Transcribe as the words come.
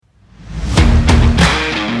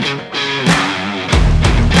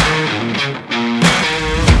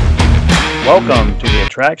Welcome to the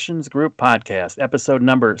Attractions Group Podcast, episode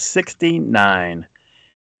number 69.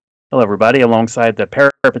 Hello, everybody. Alongside the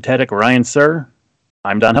peripatetic Ryan Sir,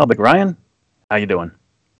 I'm Don Helbig. Ryan, how you doing?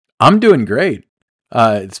 I'm doing great.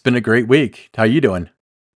 It's been a great week. How you doing?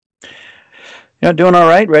 Doing all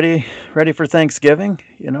right. Ready for Thanksgiving.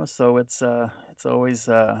 So it's always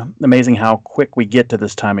amazing how quick we get to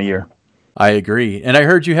this time of year. I agree. And I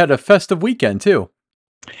heard you had a festive weekend too.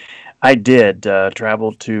 I did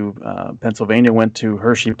travel to Pennsylvania, went to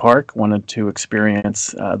Hershey Park, wanted to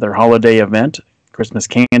experience their holiday event, Christmas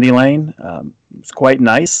Candy Lane. It's quite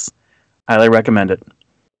nice. Highly recommend it.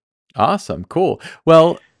 Awesome. Cool.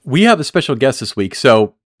 Well, we have a special guest this week.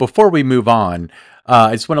 So before we move on,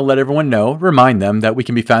 I just want to let everyone know, remind them that we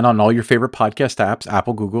can be found on all your favorite podcast apps,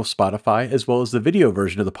 Apple, Google, Spotify, as well as the video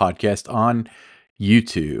version of the podcast on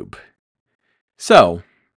YouTube. So,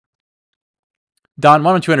 Don,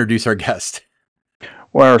 why don't you introduce our guest?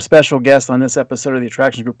 Well, our special guest on this episode of the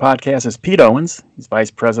Attractions Group Podcast is Pete Owens. He's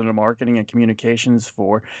Vice President of Marketing and Communications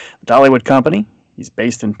for the Dollywood Company. He's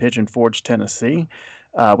based in Pigeon Forge, Tennessee,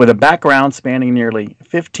 with a background spanning nearly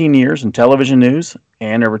 15 years in television news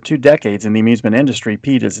and over 2 decades in the amusement industry.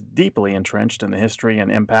 Pete is deeply entrenched in the history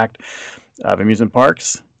and impact of amusement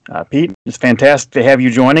parks. Pete, it's fantastic to have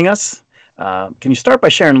you joining us. Can you start by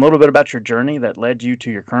sharing a little bit about your journey that led you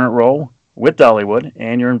to your current role with Dollywood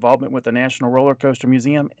and your involvement with the National Roller Coaster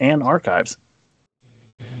Museum and Archives?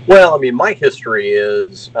 Well, my history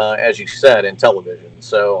is, as you said, in television.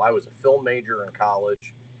 So I was a film major in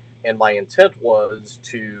college, and my intent was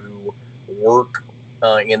to work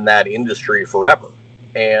in that industry forever.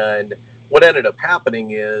 And what ended up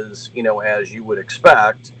happening is, as you would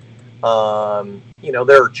expect,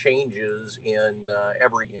 there are changes in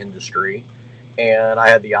every industry. And I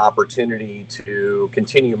had the opportunity to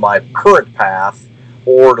continue my current path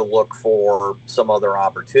or to look for some other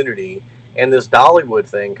opportunity. And this Dollywood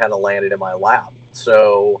thing kind of landed in my lap.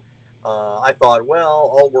 So I thought,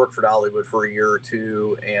 well, I'll work for Dollywood for a year or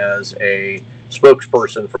two as a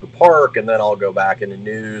spokesperson for the park, and then I'll go back into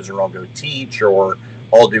news, or I'll go teach, or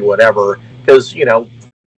I'll do whatever. Because,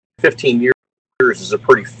 15 years is a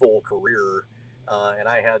pretty full career. And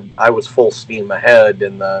I was full steam ahead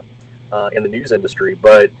in the news industry,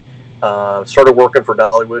 but started working for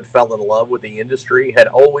Dollywood, fell in love with the industry, had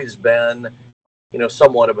always been,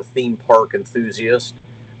 somewhat of a theme park enthusiast.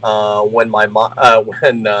 When my wife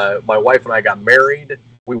and I got married,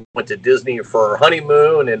 we went to Disney for our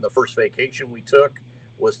honeymoon, and the first vacation we took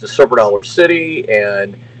was to Silver Dollar City,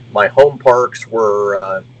 and my home parks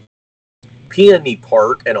were Peony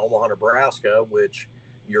Park in Omaha, Nebraska, which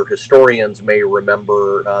your historians may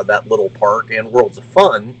remember that little park, and Worlds of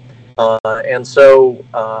Fun. And so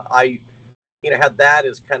I had that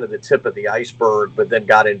as kind of the tip of the iceberg, but then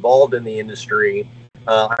got involved in the industry.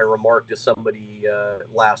 I remarked to somebody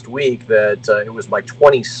last week that it was my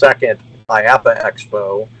 22nd IAPA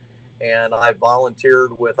Expo, and I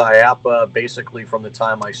volunteered with IAPA basically from the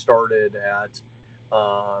time I started at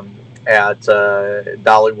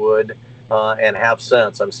Dollywood, and have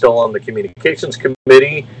since. I'm still on the communications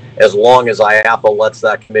committee as long as IAPA lets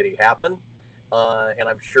that committee happen. And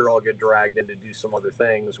I'm sure I'll get dragged in to do some other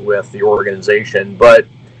things with the organization. But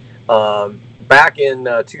back in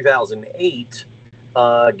 2008,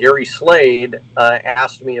 Gary Slade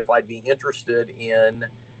asked me if I'd be interested in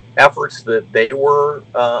efforts that they were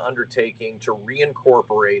undertaking to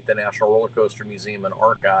reincorporate the National Roller Coaster Museum and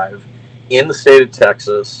Archive in the state of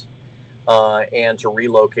Texas, and to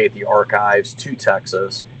relocate the archives to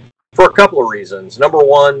Texas for a couple of reasons. Number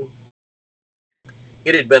one,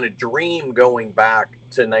 it had been a dream going back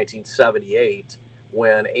to 1978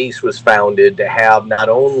 when ACE was founded to have not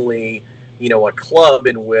only, a club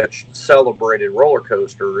in which celebrated roller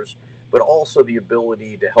coasters, but also the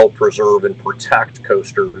ability to help preserve and protect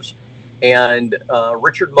coasters. And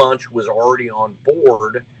Richard Munch was already on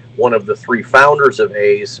board, one of the 3 founders of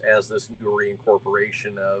ACE, as this new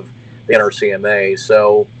reincorporation of the NRCMA.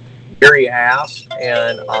 So Gary asked,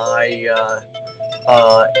 and I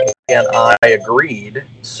agreed.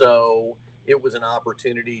 So it was an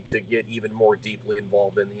opportunity to get even more deeply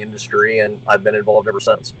involved in the industry, and I've been involved ever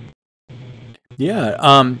since.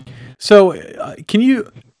 Yeah. So can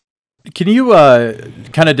you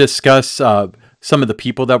kind of discuss some of the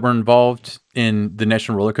people that were involved in the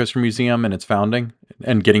National Roller Coaster Museum and its founding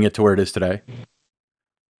and getting it to where it is today?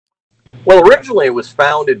 Well, originally it was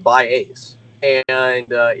founded by ACE, and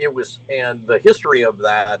the history of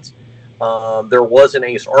that. There was an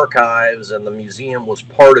ACE Archives, and the museum was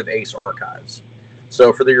part of ACE Archives.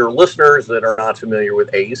 So for your listeners that are not familiar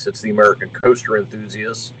with ACE, it's the American Coaster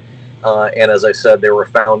Enthusiasts. And as I said, they were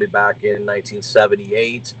founded back in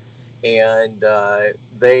 1978. and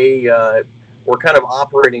they were kind of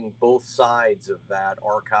operating both sides of that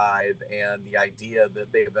archive and the idea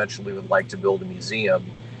that they eventually would like to build a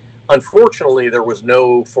museum. Unfortunately, there was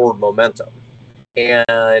no forward momentum,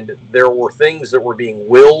 and there were things that were being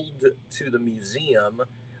willed to the museum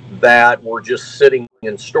that were just sitting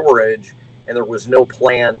in storage, and there was no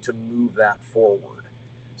plan to move that forward.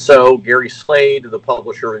 So Gary Slade, the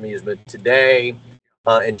publisher of Amusement Today,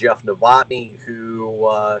 and Jeff Novotny,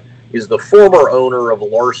 who is the former owner of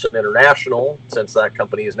Larson International, since that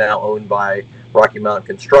company is now owned by Rocky Mountain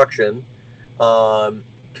Construction,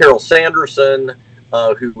 Carol Sanderson,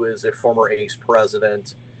 who is a former ACE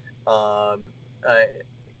president,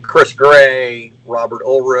 Chris Gray, Robert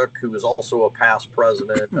Ulrich, who is also a past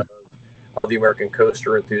president of the American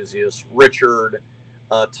Coaster Enthusiasts, Richard,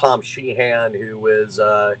 Tom Sheehan, who is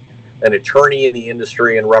an attorney in the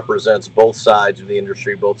industry and represents both sides of the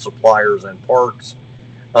industry, both suppliers and parks,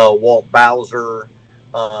 Walt Bowser,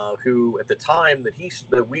 who at the time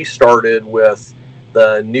that we started with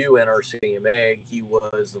the new NRCMA, he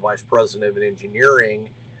was the vice president of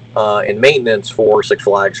engineering and maintenance for Six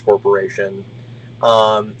Flags Corporation,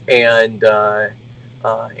 and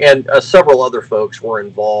several other folks were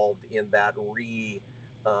involved in that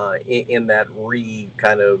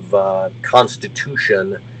kind of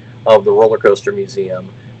constitution of the Roller Coaster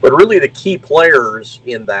Museum. But really, the key players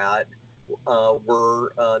in that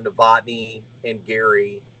were Novotny and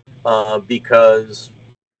Gary, because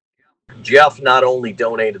Jeff not only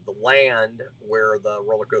donated the land where the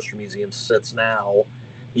Roller Coaster Museum sits now,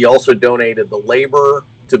 he also donated the labor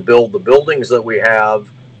to build the buildings that we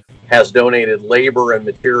have, has donated labor and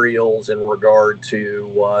materials in regard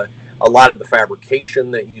to a lot of the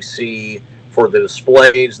fabrication that you see for the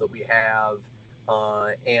displays that we have,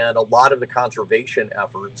 and a lot of the conservation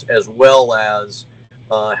efforts, as well as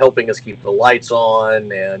helping us keep the lights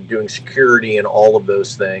on and doing security and all of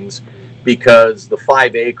those things, because the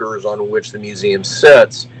 5 acres on which the museum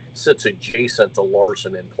sits adjacent to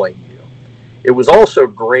Larson and Plainview. It was also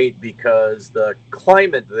great because the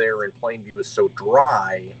climate there in Plainview was so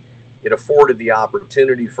dry, it afforded the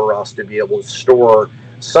opportunity for us to be able to store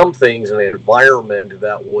some things in an environment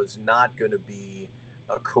that was not going to be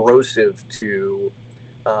corrosive to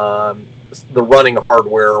the running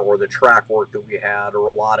hardware or the track work that we had, or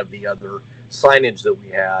a lot of the other signage that we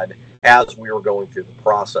had as we were going through the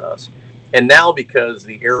process. And now, because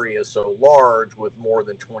the area is so large, with more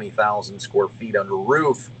than 20,000 square feet under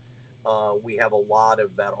roof, we have a lot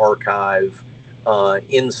of that archive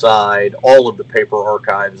inside. All of the paper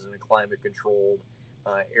archives in a climate-controlled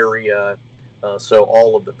area. So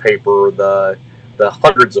all of the paper, the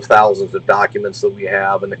hundreds of thousands of documents that we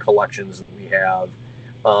have, and the collections that we have,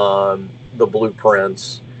 the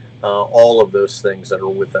blueprints, all of those things that are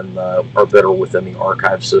within the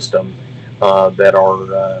archive system, that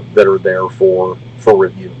are there for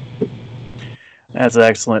review. That's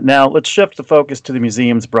excellent. Now let's shift the focus to the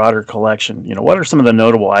museum's broader collection. What are some of the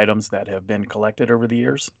notable items that have been collected over the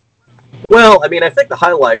years? Well, I think the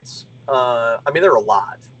highlights, there are a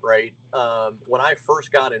lot, right? When I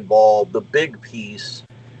first got involved, the big piece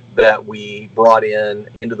that we brought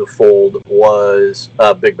into the fold was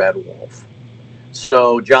Big Bad Wolf.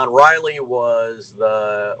 So John Riley was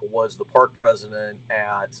the park president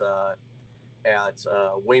at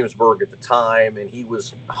Williamsburg at the time, and he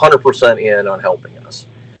was 100% in on helping us.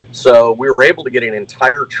 So we were able to get an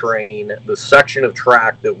entire train, the section of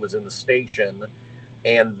track that was in the station,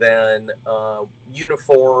 and then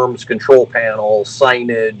uniforms, control panels,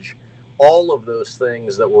 signage, all of those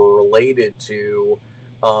things that were related to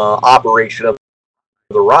operation of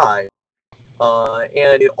the ride.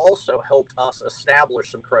 And it also helped us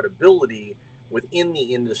establish some credibility within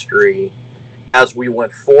the industry as we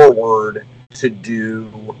went forward to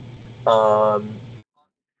do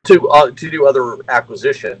other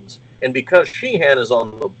acquisitions. And because Sheehan is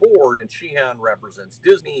on the board, and Sheehan represents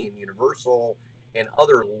Disney and Universal and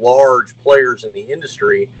other large players in the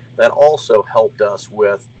industry, that also helped us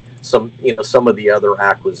with some of the other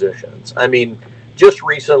acquisitions. Just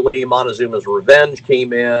recently, Montezuma's Revenge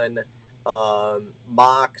came in.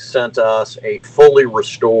 Mach sent us a fully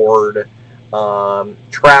restored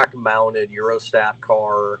track-mounted Eurostat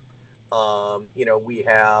car. We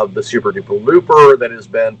have the Super Duper Looper that has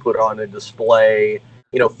been put on a display.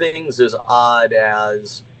 Things as odd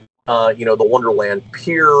as the Wonderland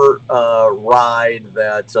Pier ride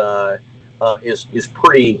that is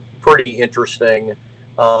pretty interesting.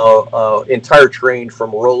 Entire train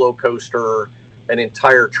from Rolo Coaster, an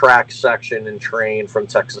entire track section and train from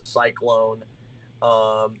Texas Cyclone,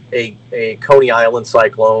 a Coney Island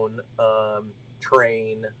Cyclone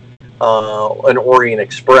train, an Orient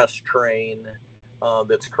Express train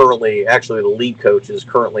that's currently, actually the lead coach is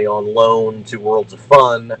currently on loan to Worlds of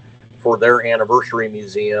Fun for their anniversary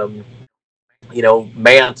museum.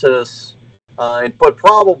 Mantis, but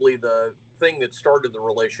probably the thing that started the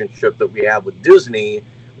relationship that we have with Disney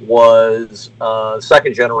was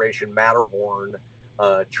second generation Matterhorn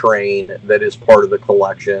train that is part of the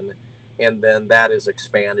collection, and then that is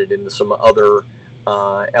expanded into some other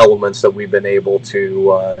elements that we've been able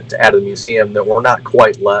to add to the museum that we're not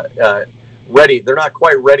quite ready. They're not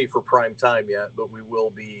quite ready for prime time yet, but we will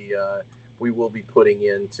be putting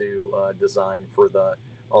into design for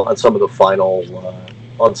on some of the final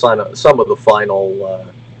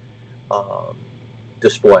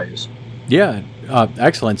displays. Yeah,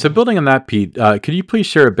 excellent. So building on that, Pete, could you please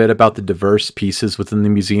share a bit about the diverse pieces within the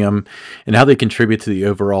museum and how they contribute to the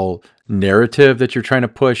overall narrative that you're trying to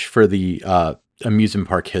push for the amusement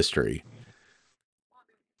park history?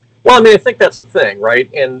 Well, I mean, I think that's the thing, right?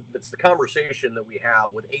 And it's the conversation that we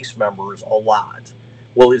have with ACE members a lot.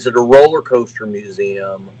 Well, is it a roller coaster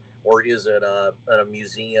museum, or is it a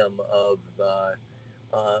museum of the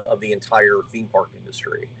entire theme park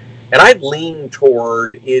industry? And I'd lean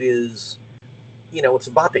toward it is, it's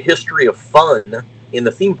about the history of fun in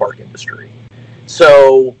the theme park industry.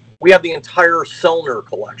 So we have the entire Sellner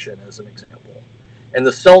collection as an example. And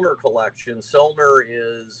the Sellner collection, Sellner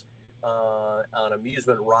is an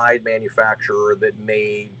amusement ride manufacturer that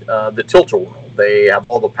made the Tilt-A-Whirl. They have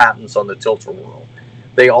all the patents on the Tilt-A-Whirl.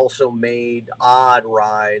 They also made odd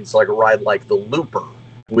rides, like a ride like the Looper,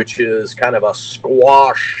 which is kind of a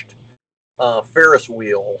squashed Ferris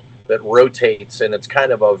wheel that rotates, and it's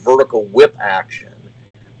kind of a vertical whip action.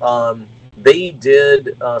 They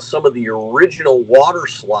did some of the original water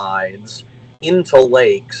slides into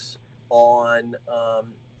lakes on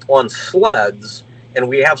sleds, and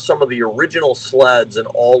we have some of the original sleds and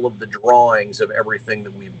all of the drawings of everything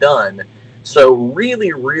that we've done. So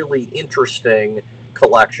really, really interesting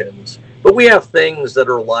collections. But we have things that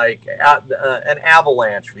are like an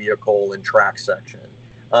avalanche vehicle in track section,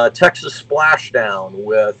 Texas Splashdown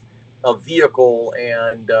with a vehicle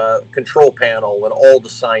and control panel and all the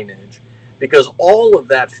signage, because all of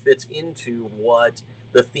that fits into what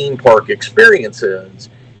the theme park experience is.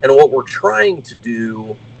 And what we're trying to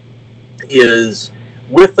do is,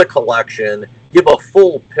 with the collection, give a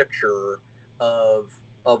full picture of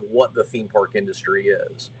what the theme park industry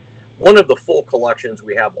is. One of the full collections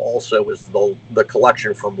we have also is the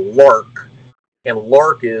collection from Lark. And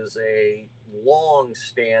Lark is a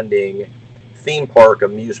long-standing theme park,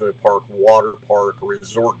 amusement park, water park,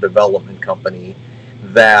 resort development company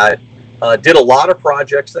that did a lot of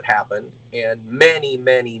projects that happened, and many,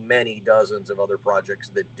 many, many dozens of other projects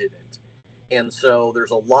that didn't. And so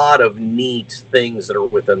there's a lot of neat things that are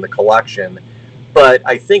within the collection. But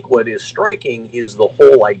I think what is striking is the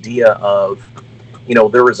whole idea of,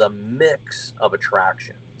 there is a mix of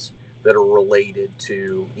attractions that are related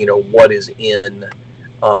to, what is in,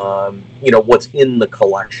 what's in the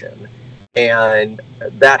collection. And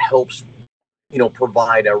that helps,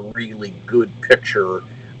 provide a really good picture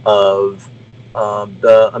of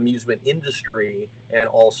the amusement industry, and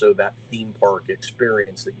also that theme park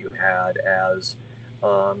experience that you had as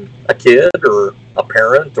a kid or a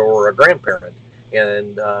parent or a grandparent.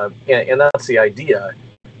 And that's the idea.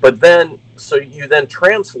 But then, so you then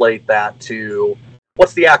translate that to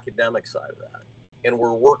what's the academic side of that? And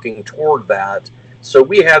we're working toward that. So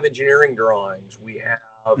we have engineering drawings, we have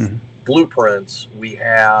blueprints, we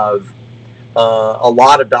have a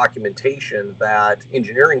lot of documentation that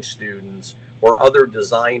engineering students or other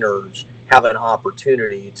designers have an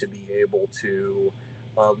opportunity to be able to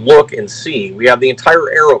look and see. We have the entire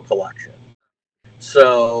Aero collection.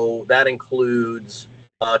 So that includes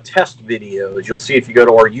test videos. You'll see if you go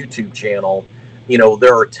to our YouTube channel,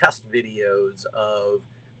 there are test videos of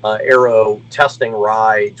Aero testing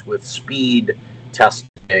rides with speed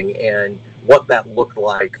testing and what that looked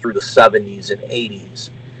like through the 70s and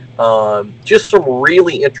 80s. Just some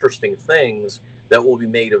really interesting things that will be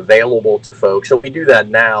made available to folks. So we do that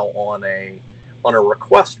now on a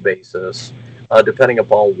request basis, depending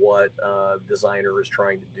upon what designer is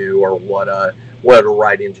trying to do or what a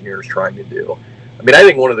ride engineer is trying to do. I mean, I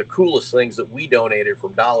think one of the coolest things that we donated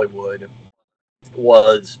from Dollywood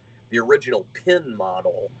was the original pin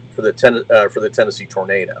model for the Tennessee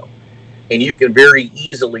Tornado, and you can very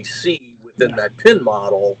easily see within that pin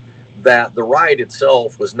model that the ride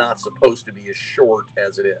itself was not supposed to be as short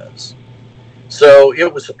as it is. So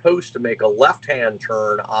it was supposed to make a left-hand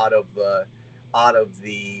turn out of the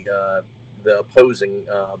opposing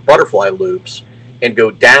butterfly loops and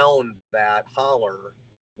go down that holler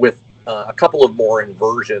with a couple of more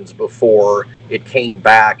inversions before it came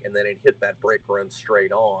back, and then it hit that brake run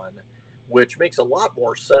straight on, which makes a lot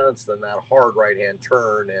more sense than that hard right hand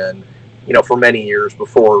turn. And for many years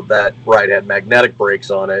before that ride had magnetic brakes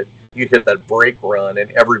on it, you'd hit that brake run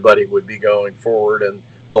and everybody would be going forward, and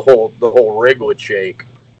the whole rig would shake.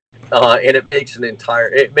 And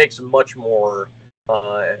it makes much more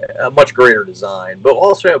a much greater design. But we'll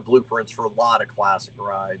also have blueprints for a lot of classic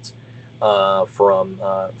rides from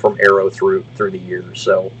Aero through the years.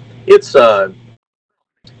 So it's been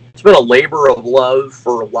a labor of love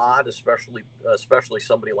for a lot, especially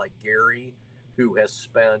somebody like Gary, who has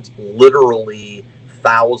spent literally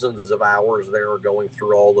thousands of hours there going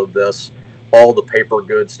through all of this, all the paper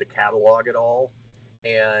goods to catalog it all,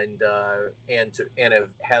 and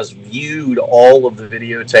has viewed all of the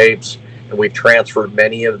videotapes, and we've transferred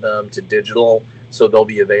many of them to digital, so they'll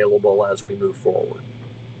be available as we move forward.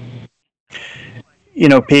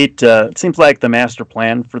 Pete, it seems like the master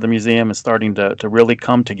plan for the museum is starting to really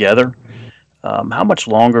come together. How much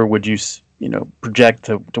longer would you project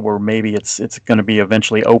to where maybe it's going to be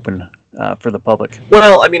eventually open for the public?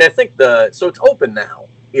 Well, I mean, I think so it's open now.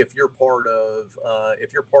 If you're part of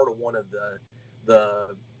one of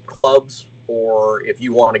the clubs, or if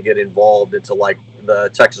you want to get involved into like the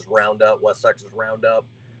Texas Roundup, West Texas Roundup,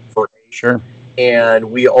 for sure. And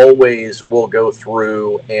we always will go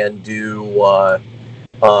through and do.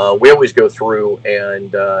 We always go through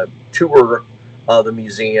and tour the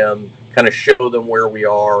museum, kind of show them where we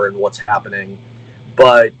are and what's happening.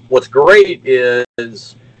 But what's great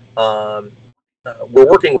is we're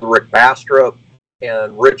working with Rick Bastrop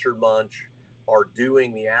and Richard Munch are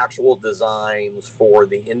doing the actual designs for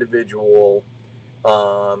the individual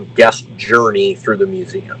guest journey through the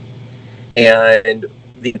museum. And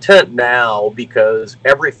the intent now, because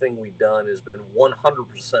everything we've done has been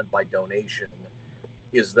 100% by donation,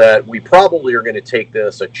 is that we probably are going to take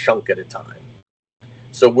this a chunk at a time.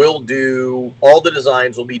 So we'll do, all the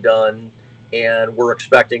designs will be done, and we're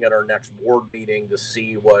expecting at our next board meeting to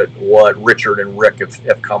see what Richard and Rick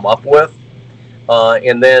have come up with.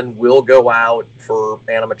 And then we'll go out for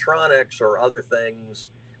animatronics or other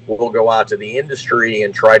things. We'll go out to the industry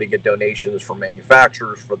and try to get donations from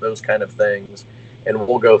manufacturers for those kind of things. And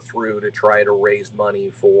we'll go through to try to raise money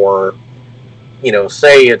for,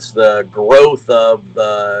 say it's the growth of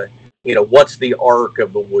the, what's the arc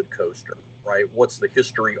of the wood coaster, right? What's the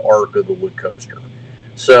history arc of the wood coaster?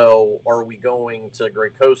 So are we going to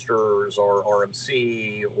Great Coasters or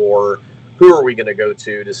RMC, or who are we going to go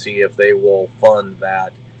to see if they will fund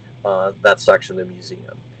that section of the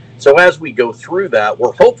museum? So as we go through that,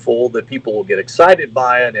 we're hopeful that people will get excited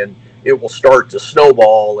by it, and it will start to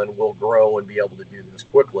snowball, and we'll grow and be able to do this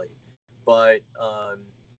quickly. But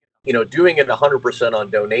doing it 100% on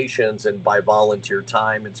donations and by volunteer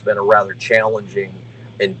time, it's been a rather challenging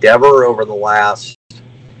endeavor over the last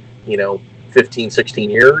 15, 16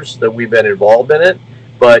 years that we've been involved in it.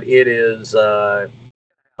 But it is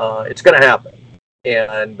it's going to happen,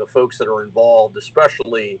 and the folks that are involved,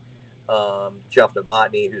 especially Jeff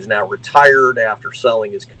Novotny, who's now retired after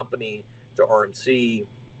selling his company to RMC,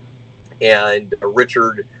 and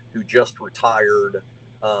Richard, who just retired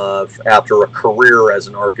after a career as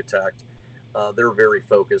an architect. They're very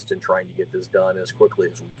focused in trying to get this done as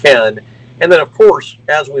quickly as we can. And then, of course,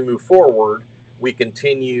 as we move forward, we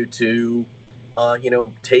continue to,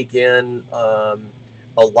 take in a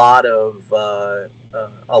lot of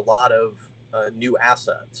new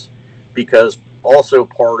assets, because also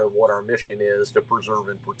part of what our mission is to preserve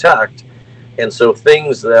and protect. And so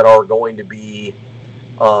things that are going to be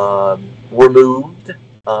removed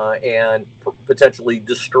and potentially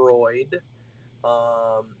destroyed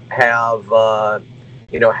have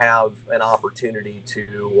an opportunity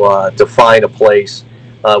to find a place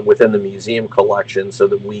within the museum collection so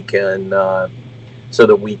that we can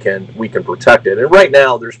protect it. And right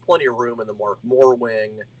now there's plenty of room in the Mark Moore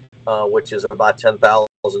wing, which is about 10,000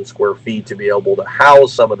 square feet, to be able to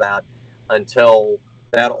house some of that until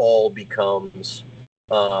that all becomes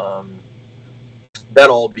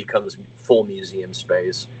full museum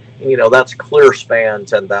space. And, that's clear span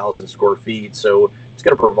 10,000 square feet, so it's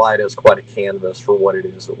going to provide us quite a canvas for what it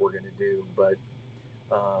is that we're going to do. But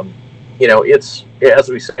it's, as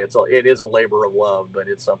we say, it is a labor of love, but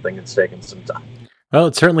it's something that's taken some time. Well,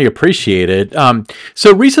 it's certainly appreciated.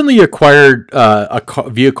 So recently you acquired a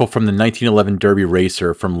vehicle from the 1911 Derby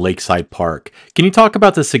Racer from Lakeside Park. Can you talk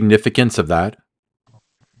about the significance of that?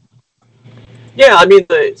 Yeah, I mean,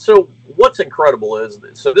 so what's incredible is,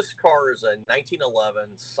 so this car is a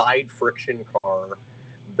 1911 side friction car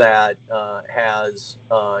that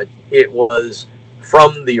it was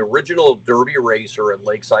from the original Derby Racer at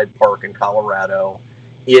Lakeside Park in Colorado.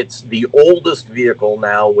 It's the oldest vehicle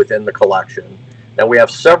now within the collection. Now we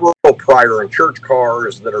have several prior and church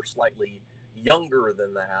cars that are slightly younger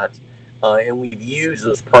than that, and we've used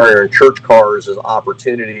those prior and church cars as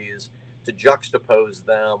opportunities to juxtapose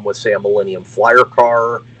them with, say, a Millennium Flyer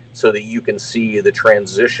car, so that you can see the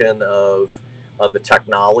transition of the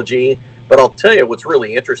technology. But I'll tell you what's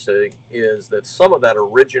really interesting is that some of that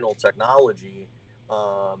original technology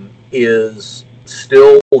is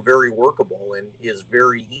still very workable and is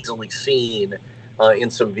very easily seen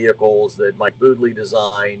in some vehicles that Mike Boodley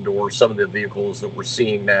designed, or some of the vehicles that we're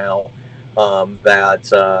seeing now that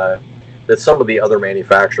some of the other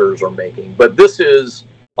manufacturers are making. But this is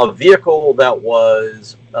a vehicle that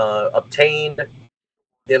was obtained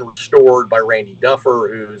and restored by Randy Duffer,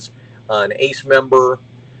 who's an ACE member,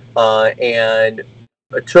 and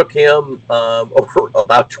it took him over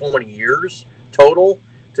about 20 years total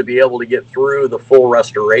to be able to get through the full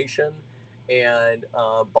restoration. And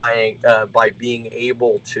by being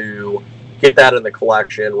able to get that in the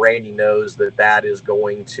collection, Randy knows that that is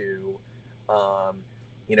going to,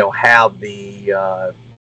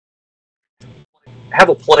 have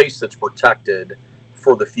a place that's protected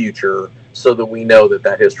for the future, so that we know that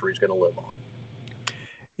that history is going to live on.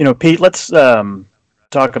 Pete, let's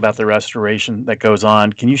talk about the restoration that goes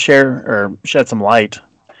on. Can you share or shed some light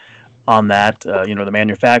on that? The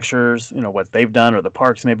manufacturers, what they've done, or the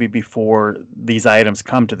parks maybe, before these items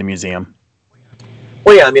come to the museum?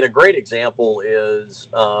 Well, yeah, I mean, a great example is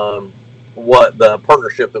what the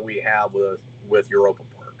partnership that we have with Europa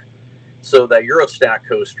Park. So that Eurostat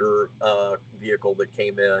coaster vehicle that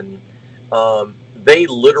came in, they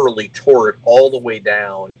literally tore it all the way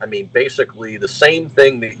down. I mean, basically the same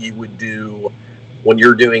thing that you would do when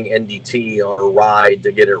you're doing NDT on a ride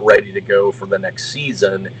to get it ready to go for the next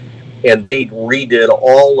season. And they redid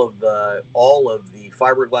all of the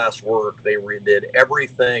fiberglass work. They redid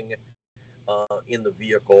everything in the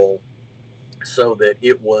vehicle, so that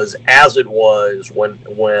it was as it was when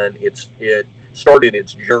it started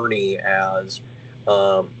its journey as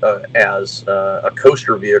a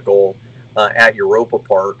coaster vehicle at Europa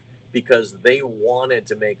Park, because they wanted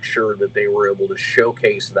to make sure that they were able to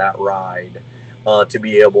showcase that ride to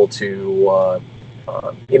be able to,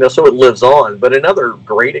 so it lives on. But another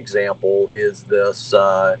great example is this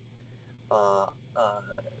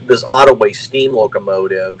Ottaway steam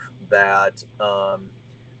locomotive that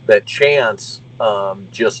Chance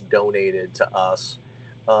just donated to us.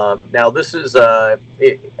 Now this is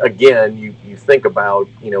again, you think about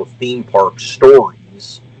theme park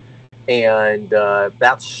stories, and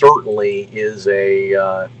that certainly is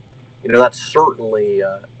a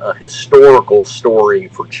historical story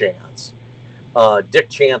for Chance. Dick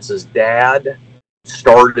Chance's dad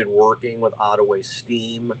started working with Ottaway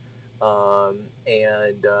Steam,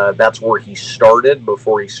 and that's where he started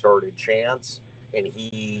before he started Chance. And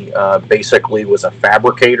he basically was a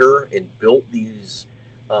fabricator and built these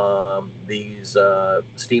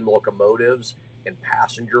steam locomotives and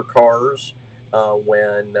passenger cars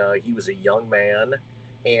when he was a young man.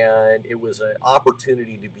 And it was an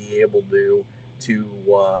opportunity to be able to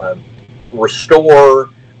restore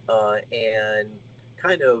and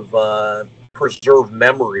kind of preserve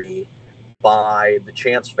memory by the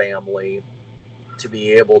Chance family, to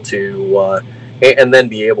be able to and then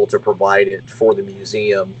be able to provide it for the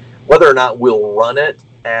museum. Whether or not we'll run it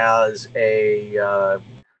as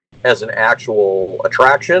an actual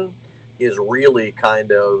attraction is really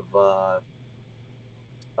kind of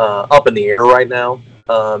up in the air right now,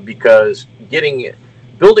 because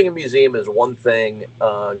building a museum is one thing,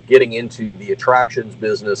 getting into the attractions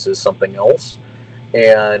business is something else,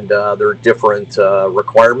 and there are different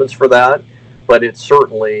requirements for that. But it's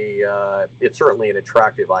certainly an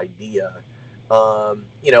attractive idea.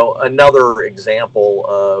 Another example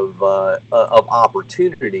of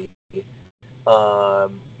opportunity.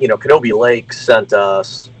 Kenobi Lake sent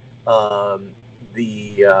us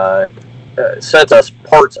sent us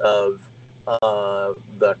parts of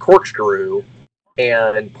the corkscrew,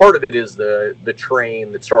 and part of it is the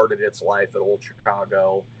train that started its life at Old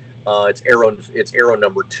Chicago. It's arrow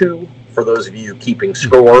number 2 for those of you keeping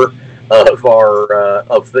score of our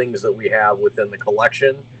of things that we have within the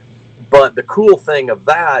collection. But the cool thing of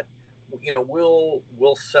that,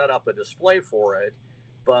 we'll set up a display for it,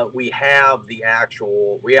 but we have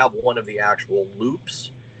one of the actual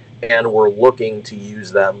loops, and we're looking to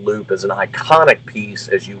use that loop as an iconic piece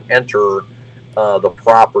as you enter the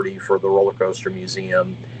property for the Roller Coaster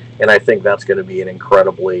Museum. And I think that's going to be an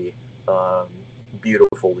incredibly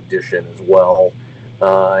beautiful addition as well,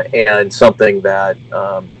 and something that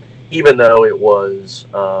even though it was,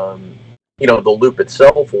 the loop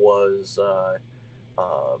itself was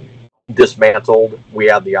um, dismantled, we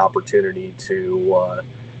had the opportunity to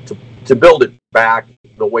build it back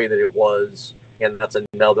the way that it was, and that's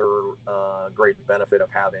another great benefit of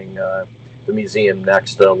having the museum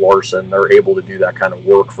next to Larson. They're able to do that kind of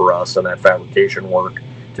work for us and that fabrication work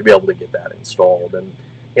to be able to get that installed,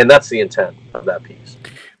 and that's the intent of that piece.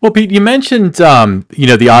 Well, Pete, you mentioned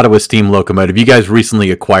the Ottawa steam locomotive. You guys recently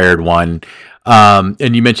acquired one,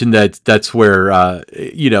 and you mentioned that that's where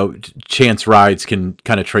chance rides can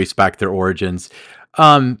kind of trace back their origins.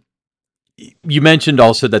 Um, you mentioned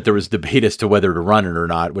also that there was debate as to whether to run it or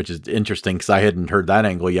not, which is interesting because I hadn't heard that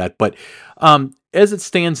angle yet. But as it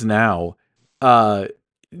stands now, uh,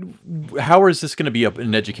 how is this going to be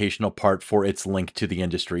an educational part for its link to the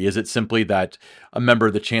industry? Is it simply that a member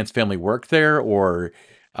of the Chance family worked there, or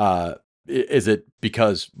uh, is it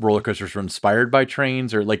because roller coasters were inspired by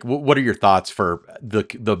trains, or like what are your thoughts for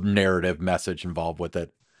the narrative message involved with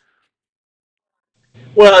it?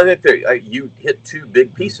 Well, I think you hit two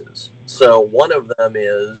big pieces. So one of them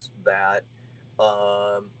is that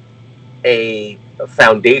um, a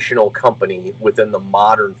foundational company within the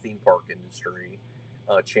modern theme park industry,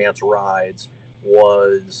 Chance Rides,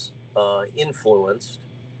 was influenced,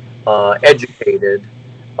 educated,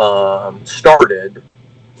 started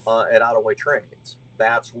at Ottaway Trains.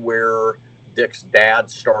 That's where Dick's dad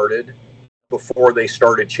started before they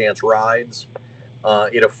started Chance Rides.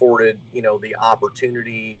 It afforded, the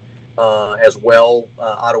opportunity as well.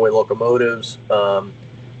 Ottaway Locomotives,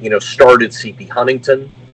 started CP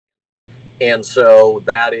Huntington, and so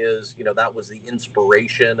that was the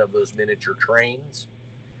inspiration of those miniature trains.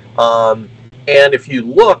 Um, and if you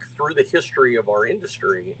look through the history of our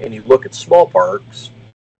industry and you look at small parks,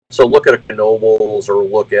 so look at a Knoebels or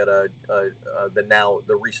look at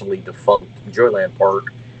the recently defunct Joyland Park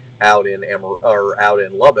out in out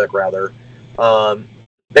in Lubbock rather, um,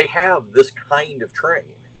 they have this kind of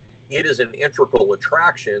train. It is an integral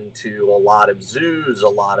attraction to a lot of zoos, a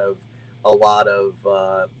lot of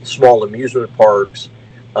small amusement parks,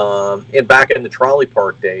 and back in the trolley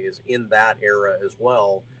park days in that era as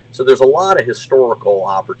well. So there's a lot of historical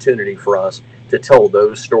opportunity for us to tell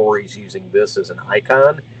those stories using this as an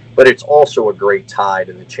icon, but it's also a great tie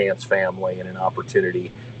to the Chance family and an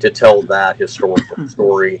opportunity to tell that historical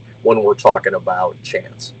story when we're talking about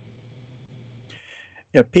Chance.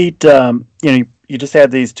 Yeah, Pete, you just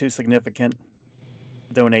had these two significant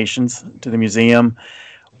donations to the museum.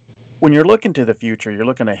 When you're looking to the future, you're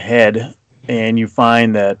looking ahead, and you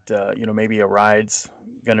find that maybe a ride's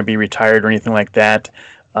going to be retired or anything like that.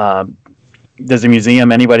 Um, does the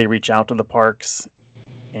museum, anybody reach out to the parks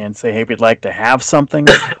and say, "Hey, we'd like to have something,"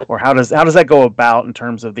 or how does that go about in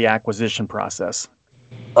terms of the acquisition process?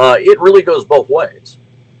 It really goes both ways.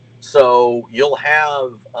 So you'll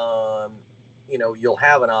have an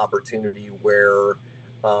opportunity where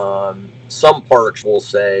some parks will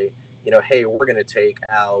say, hey, we're going to take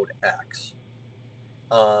out X.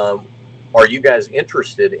 Um, are you guys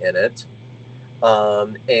interested in it?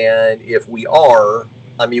 And if we are,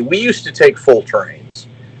 I mean, we used to take full trains.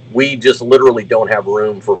 We just literally don't have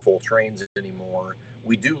room for full trains anymore.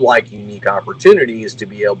 We do like unique opportunities to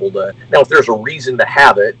be able to. Now, if there's a reason to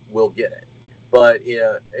have it, we'll get it. But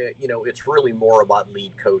it's really more about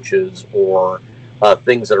lead coaches or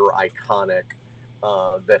things that are iconic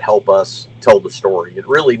that help us tell the story. It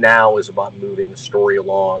really now is about moving the story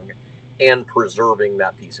along and preserving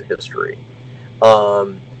that piece of history.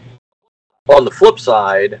 Um, on the flip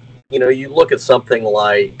side, you look at something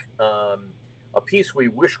like a piece we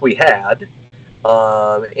wish we had,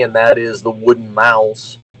 and that is the wooden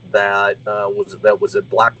mouse that was at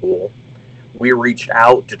Blackpool. We reached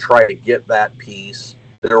out to try to get that piece.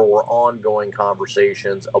 There were ongoing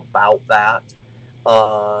conversations about that,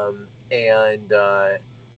 and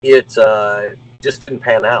it just didn't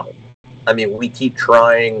pan out. I mean, we keep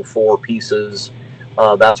trying for pieces.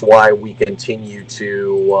 That's why we continue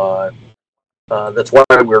to. That's why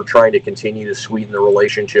we're trying to continue to sweeten the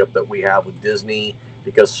relationship that we have with Disney,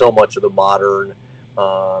 because so much of the modern,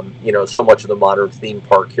 theme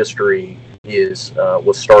park history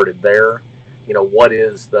was started there. What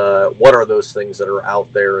are those things that are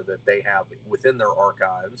out there that they have within their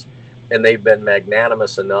archives, and they've been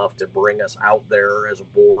magnanimous enough to bring us out there as a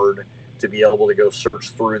board to be able to go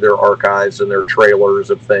search through their archives and their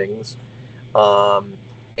trailers of things.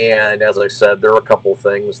 And as I said, there are a couple of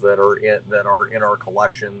things that are in our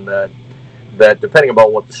collection that depending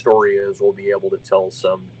upon what the story is, we'll be able to tell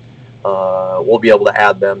some. We'll be able to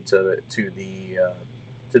add them to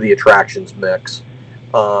the attractions mix.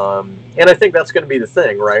 And I think that's going to be the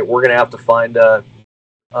thing, right? We're going to have to find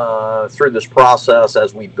through this process,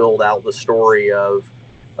 as we build out the story of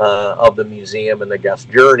the museum and the guest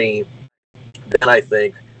journey, then I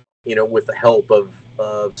think, with the help of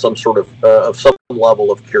some sort of some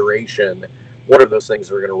level of curation, what are those things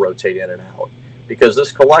that are going to rotate in and out? Because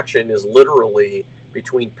this collection is literally,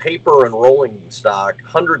 between paper and rolling stock,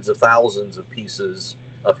 hundreds of thousands of pieces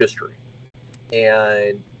of history,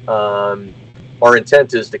 and our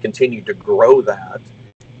intent is to continue to grow that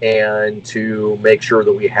and to make sure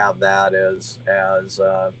that we have that as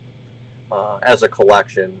a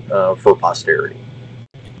collection for posterity.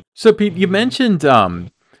 So, Pete, you mentioned, the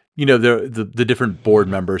different board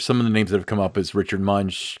members. Some of the names that have come up is Richard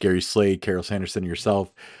Munch, Gary Slade, Carol Sanderson, and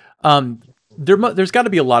yourself. There's got to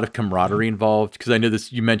be a lot of camaraderie involved, because I know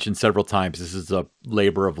this. You mentioned several times this is a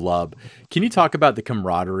labor of love. Can you talk about the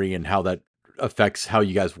camaraderie and how that affects how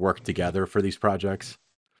you guys work together for these projects?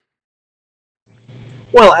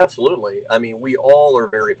 Well, absolutely. I mean, we all are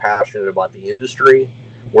very passionate about the industry.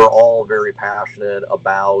 We're all very passionate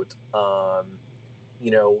about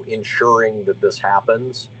ensuring that this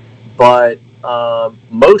happens. But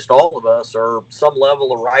most all of us are some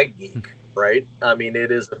level of ride geek, right? I mean,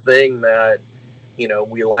 it is a thing that,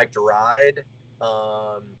 we like to ride.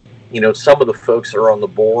 Some of the folks that are on the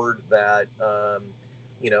board that,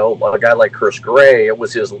 a guy like Chris Gray, it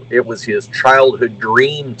was his childhood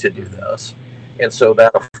dream to do this. And so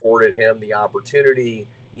that afforded him the opportunity,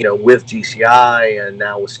 with GCI and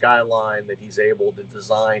now with Skyline, that he's able to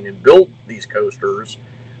design and build these coasters.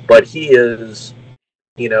 But he is,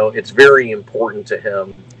 it's very important to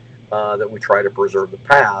him that we try to preserve the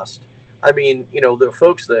past. I mean, the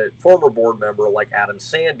folks that former board member like Adam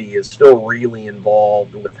Sandy is still really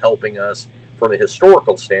involved with helping us from a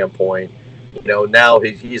historical standpoint. Now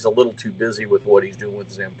he's a little too busy with what he's doing with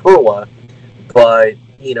Zamperla, but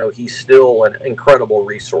he's still an incredible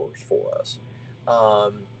resource for us.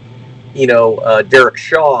 Derek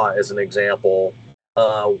Shaw, as an example,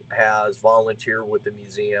 has volunteered with the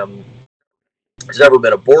museum. He's never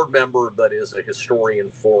been a board member, but is a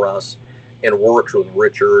historian for us and works with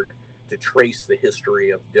Richard to trace the history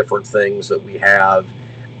of different things that we have.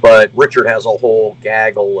 But Richard has a whole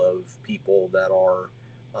gaggle of people that are,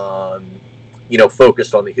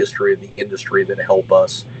 focused on the history of the industry that help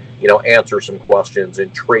us, answer some questions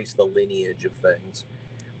and trace the lineage of things.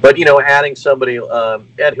 But, adding somebody,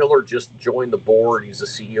 Ed Hiller just joined the board. He's the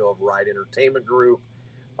CEO of Ride Entertainment Group.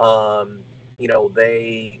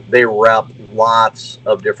 They rep lots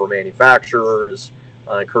of different manufacturers,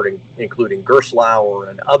 including Gerstlauer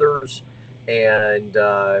and others. And,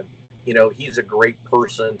 he's a great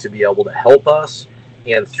person to be able to help us.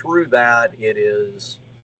 And through that, it is,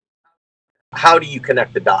 how do you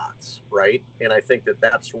connect the dots, right? And I think that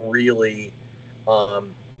that's really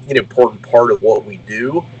an important part of what we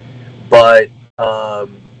do. But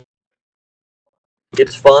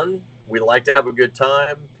it's fun. We like to have a good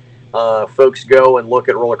time. Folks go and look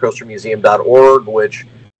at rollercoastermuseum.org, which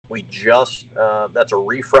we just, that's a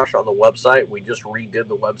refresh on the website. We just redid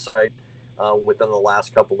the website within the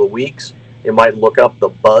last couple of weeks. You might look up the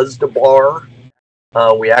Buzzed Bar.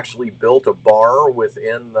 We actually built a bar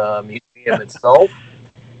within the museum itself.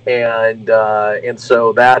 And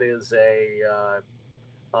so that is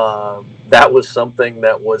that was something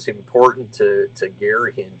that was important to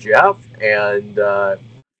Gary and Jeff. And a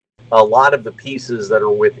lot of the pieces that are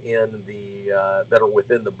within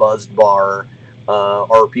the Buzzed Bar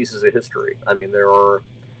are pieces of history. I mean, there are,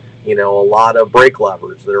 a lot of brake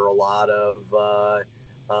levers. There are a lot of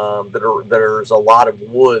there's a lot of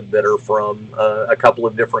wood that are from a couple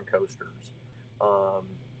of different coasters.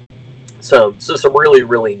 So some really,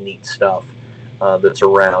 really neat stuff that's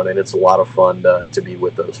around, and it's a lot of fun to be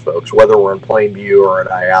with those folks, whether we're in Plainview or at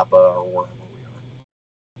IAPA or wherever we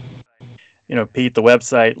are. Pete, the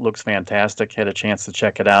website looks fantastic. Had a chance to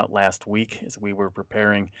check it out last week as we were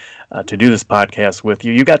preparing to do this podcast with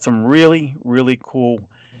you. You got some really, really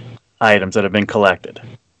cool items that have been collected.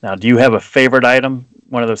 Now, do you have a favorite item?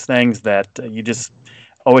 One of those things that you just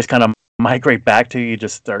always kind of migrate back to? You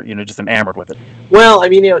just are, just enamored with it. Well, I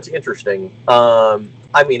mean, it's interesting.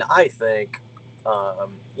 I think,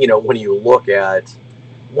 when you look at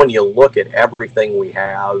everything we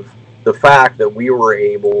have, the fact that we were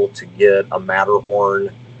able to get a Matterhorn,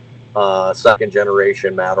 second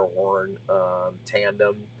generation Matterhorn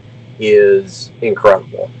tandem is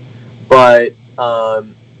incredible. But,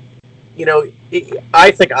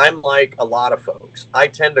 I think I'm like a lot of folks. I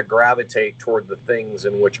tend to gravitate toward the things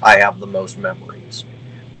in which I have the most memories.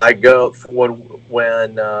 I go when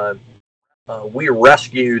we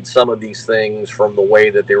rescued some of these things from the way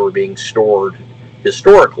that they were being stored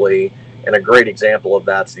historically, and a great example of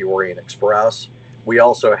that's the Orient Express. We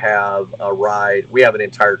also have a ride. We have an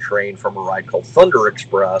entire train from a ride called Thunder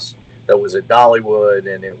Express that was at Dollywood,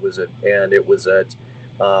 and it was at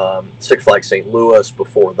Six Flags St. Louis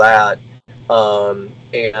before that.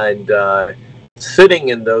 And sitting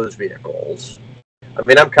in those vehicles, I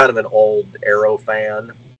mean, I'm kind of an old Aero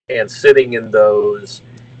fan, and sitting in those,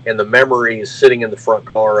 and the memories sitting in the front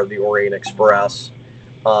car of the Orient Express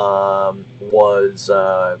was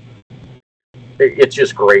it's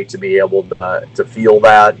just great to be able to feel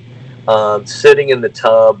that. Sitting in the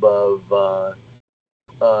tub of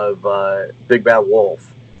Big Bad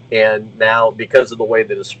Wolf, and now because of the way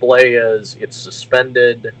the display is, it's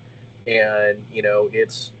suspended, and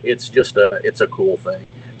it's just a cool thing.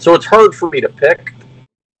 So it's hard for me to pick,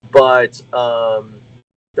 but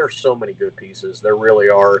there's so many good pieces. There really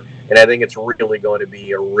are, and I think it's really going to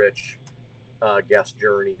be a rich guest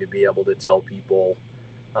journey to be able to tell people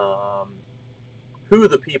who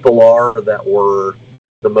the people are that were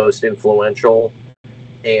the most influential,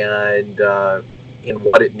 and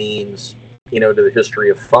what it means, to the history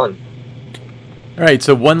of fun. All right,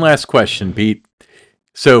 so one last question, Pete.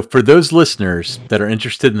 So for those listeners that are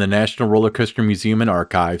interested in the National Roller Coaster Museum and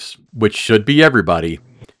Archives, which should be everybody,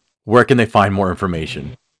 where can they find more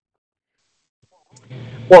information?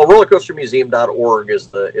 Well, rollercoastermuseum.org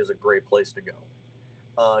is a great place to go.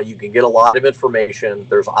 You can get a lot of information.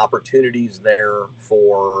 There's opportunities there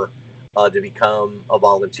for to become a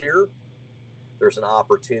volunteer. There's an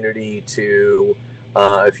opportunity to,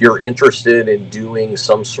 if you're interested in doing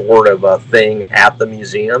some sort of a thing at the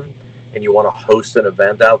museum and you want to host an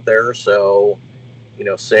event out there. So,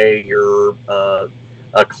 say you're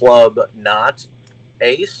a club not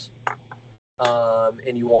ACE,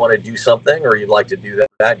 and you want to do something, or you'd like to do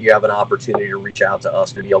that, you have an opportunity to reach out to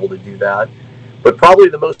us to be able to do that. But probably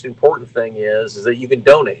the most important thing is that you can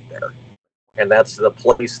donate there. And that's the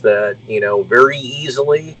place that, very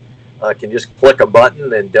easily can just click a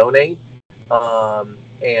button and donate. And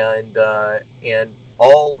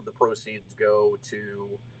all of the proceeds go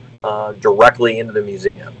to directly into the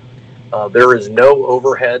museum. There is no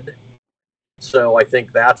overhead. So I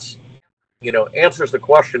think that's, answers the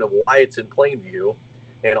question of why it's in Plainview,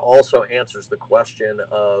 and also answers the question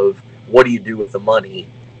of what do you do with the money?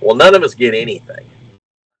 Well, none of us get anything.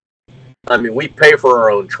 I mean, we pay for our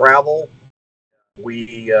own travel.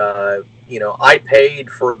 I paid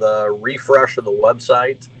for the refresh of the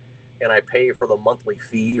website, and I pay for the monthly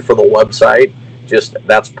fee for the website. Just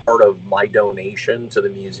that's part of my donation to the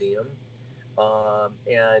museum.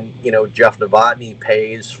 And Jeff Novotny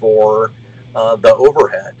pays for the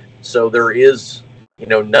overhead. So there is,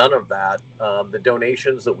 none of that. The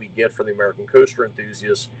donations that we get from the American Coaster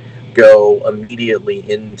Enthusiasts go immediately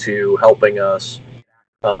into helping us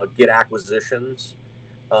get acquisitions.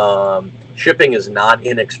 Shipping is not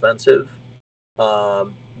inexpensive.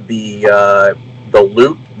 The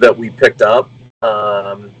loop that we picked up,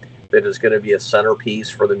 that is going to be a centerpiece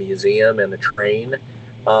for the museum and the train,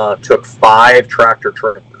 took 5 tractor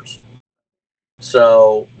trailers.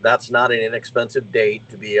 So that's not an inexpensive date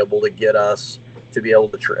to be able to get us to be able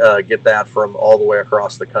to get that from all the way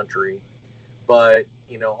across the country. But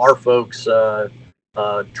our folks try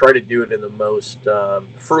to do it in the most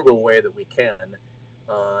frugal way that we can,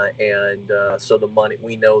 so the money,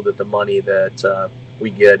 we know that the money that we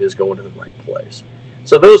get is going to the right place.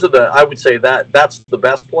 So those are I would say that's the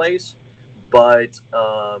best place. But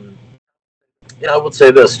I would say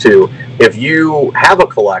this too: if you have a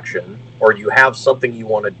collection, or you have something you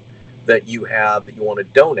want to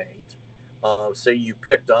donate, say you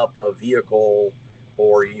picked up a vehicle,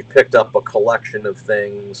 or you picked up a collection of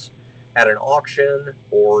things at an auction,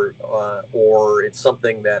 or it's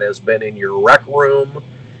something that has been in your rec room,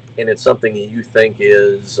 and it's something that you think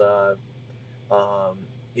is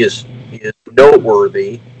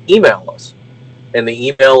noteworthy, email us. And the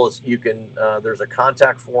email is, you can there's a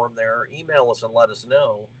contact form there. Email us and let us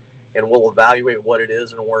know, and we'll evaluate what it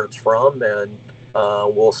is and where it's from, and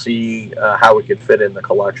we'll see how it could fit in the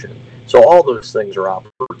collection. So all those things are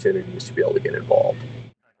opportunities to be able to get involved.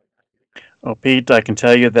 Well, Pete, I can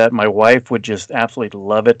tell you that my wife would just absolutely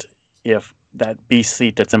love it if that beast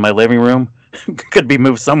seat that's in my living room could be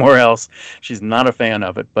moved somewhere else. She's not a fan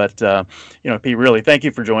of it. But, Pete, really, thank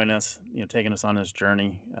you for joining us, taking us on this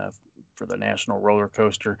journey for the National Roller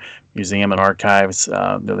Coaster Museum and Archives,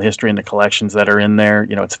 the history and the collections that are in there.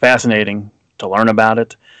 It's fascinating to learn about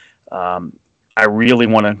it. I really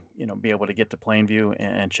want to, be able to get to Plainview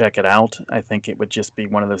and check it out. I think it would just be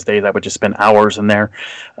one of those days I would just spend hours in there,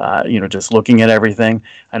 just looking at everything.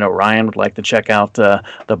 I know Ryan would like to check out the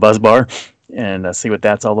Buzz Bar, and see what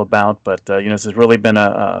that's all about. But this has really been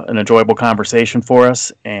an enjoyable conversation for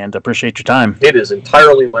us, and appreciate your time. It is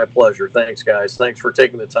entirely my pleasure. Thanks, guys. Thanks for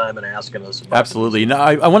taking the time and asking us about Absolutely. Now,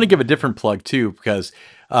 I want to give a different plug too, because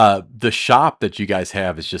the shop that you guys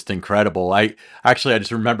have is just incredible. I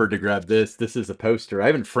just remembered to grab this. This is a poster. I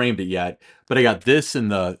haven't framed it yet, but I got this in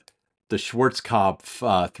the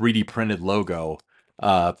Schwarzkopf 3D printed logo.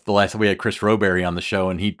 The last time we had Chris Roberry on the show,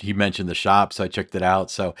 and he mentioned the shop, so I checked it out.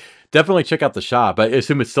 So definitely check out the shop. I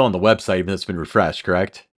assume it's still on the website, even though it's been refreshed,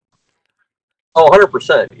 correct? Oh,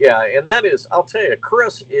 100%. Yeah. And that is, I'll tell you,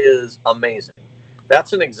 Chris is amazing.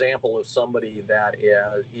 That's an example of somebody that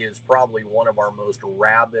is probably one of our most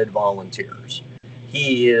rabid volunteers.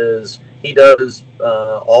 He does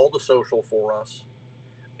all the social for us,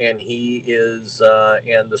 and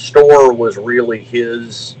and the store was really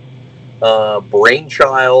his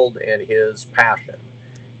brainchild and his passion.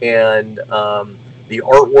 And the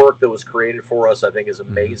artwork that was created for us, I think, is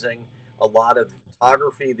amazing. A lot of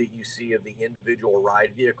photography that you see of the individual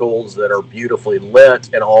ride vehicles that are beautifully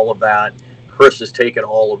lit and all of that. Chris has taken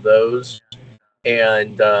all of those,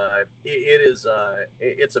 and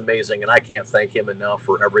it's amazing, and I can't thank him enough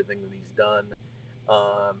for everything that he's done.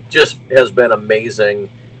 Just has been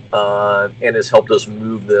amazing, and has helped us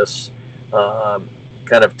move this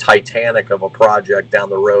kind of titanic of a project down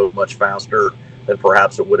the road much faster than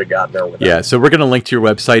perhaps it would have gotten there without. Yeah, so we're going to link to your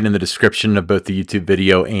website in the description of both the YouTube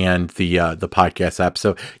video and the podcast app.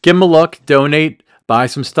 So give them a look, donate, buy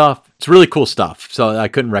some stuff. It's really cool stuff. So I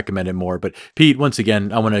couldn't recommend it more. But Pete, once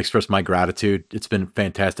again, I want to express my gratitude. It's been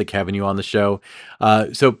fantastic having you on the show.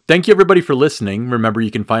 So thank you everybody for listening. Remember, you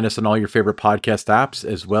can find us on all your favorite podcast apps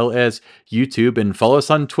as well as YouTube, and follow us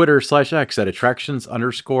on Twitter /X at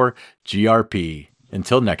attractions_GRP.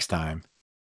 Until next time.